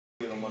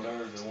on my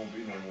nerves, there won't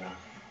be no more.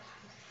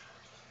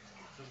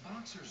 The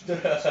boxer's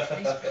roots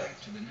trace back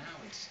to the now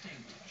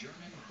extinct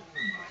German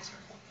Bullenweiser,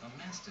 a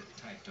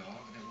mastiff-type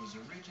dog that was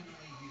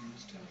originally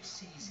used to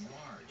seize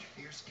large,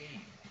 fierce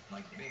game,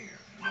 like bear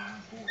and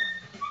wild boar.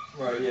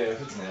 Right, yeah,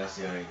 if it's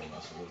nasty, I ain't gonna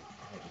mess with it.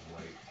 I'll just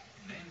wait.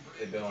 Then bred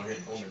They've been with on the here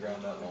on English the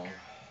ground that Bulldog, long.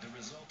 the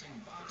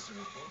resulting boxer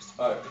boasts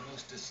one Alright. of the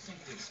most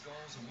distinctive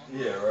skulls among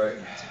Yeah, all right.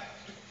 breeds.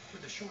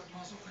 With a short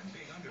muzzle and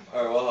big underbite,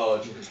 Alright, well, I'll holler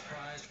at he you. was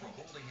prized for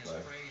holding his Bye.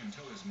 prey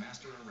until his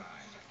master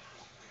arrived.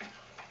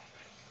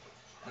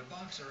 The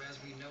boxer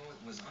as we know it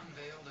was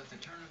unveiled at the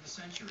turn of the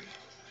century,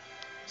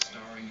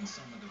 starring in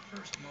some of the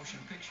first motion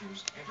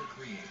pictures ever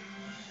created.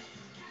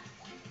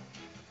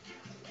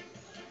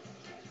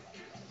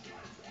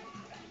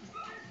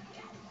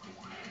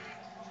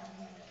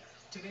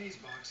 Today's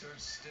boxer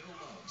still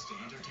loves to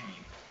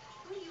entertain.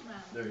 What do you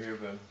love? They're here,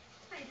 Ben.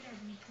 I love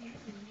you too.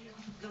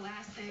 The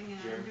last thing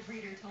Here. the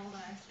breeder told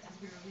us as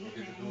we were Look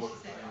at the leaving, door.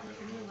 she said, "Oh,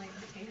 you're gonna like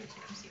potato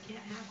chips. You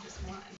can't have just one."